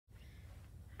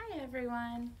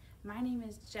everyone, my name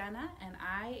is Jenna and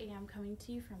I am coming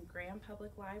to you from Graham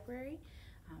Public Library,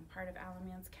 part of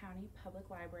Alamance County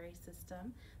Public Library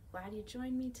System. Glad you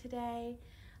joined me today.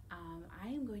 I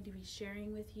am going to be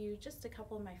sharing with you just a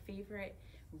couple of my favorite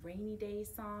rainy day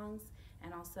songs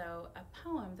and also a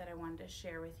poem that I wanted to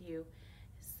share with you.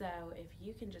 So if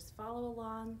you can just follow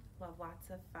along, we'll have lots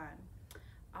of fun.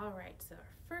 Alright, so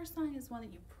our first song is one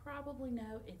that you probably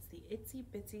know. It's the Itsy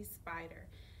Bitsy Spider.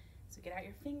 So get out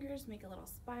your fingers, make a little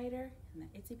spider, and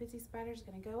the itsy bitsy spider is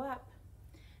going to go up.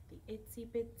 The itsy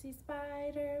bitsy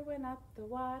spider went up the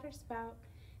water spout.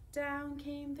 Down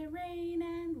came the rain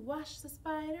and washed the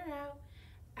spider out.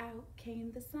 Out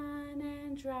came the sun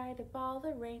and dried up all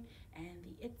the rain. And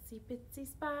the itsy bitsy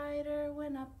spider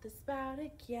went up the spout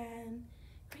again.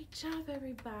 Great job,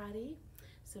 everybody.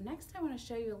 So next I want to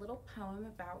show you a little poem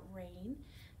about rain.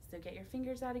 So get your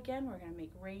fingers out again. We're going to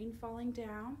make rain falling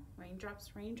down.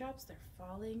 Raindrops, raindrops, they're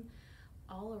falling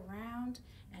all around.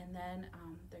 And then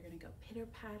they're going to go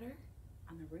pitter-patter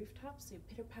on the rooftop. So you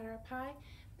pitter-patter up high,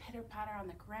 pitter-patter on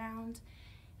the ground.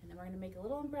 And then we're going to make a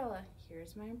little umbrella.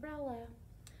 Here's my umbrella.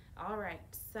 All right,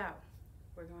 so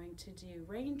we're going to do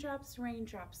raindrops,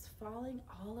 raindrops falling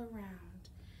all around.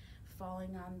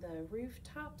 Falling on the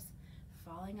rooftops,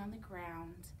 falling on the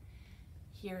ground.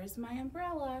 Here is my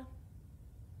umbrella.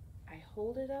 I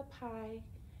hold it up high.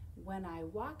 When I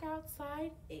walk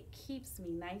outside, it keeps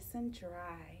me nice and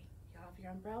dry. Y'all have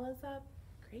your umbrellas up?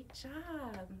 Great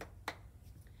job.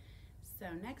 So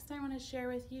next I want to share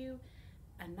with you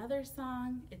another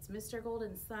song. It's Mr.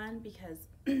 Golden Sun because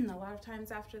a lot of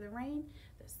times after the rain,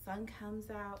 the sun comes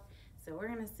out. So we're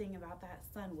going to sing about that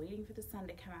sun, waiting for the sun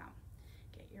to come out.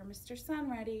 Get your Mr. Sun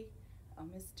ready. Oh,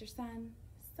 Mr. Sun,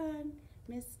 Sun,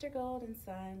 Mr. Golden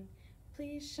Sun,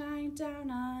 please shine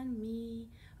down on me.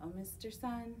 Oh, Mr.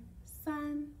 Sun,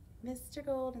 Sun, Mr.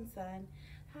 Golden Sun,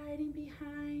 hiding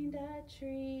behind a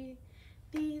tree.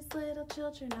 These little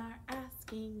children are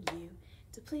asking you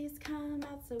to please come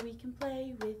out so we can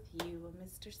play with you. Oh,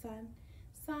 Mr. Sun,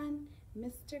 Sun,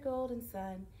 Mr. Golden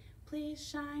Sun, please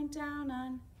shine down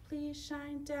on, please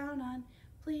shine down on,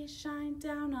 please shine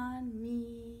down on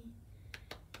me.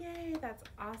 Yay, that's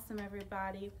awesome,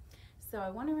 everybody. So I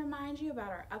want to remind you about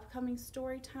our upcoming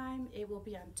story time. It will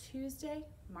be on Tuesday,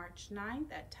 March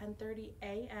 9th at 10:30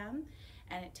 a.m.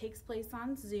 and it takes place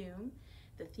on Zoom.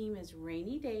 The theme is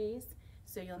rainy days,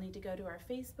 so you'll need to go to our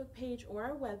Facebook page or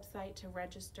our website to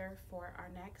register for our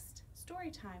next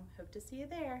story time. Hope to see you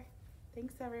there.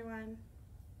 Thanks, everyone.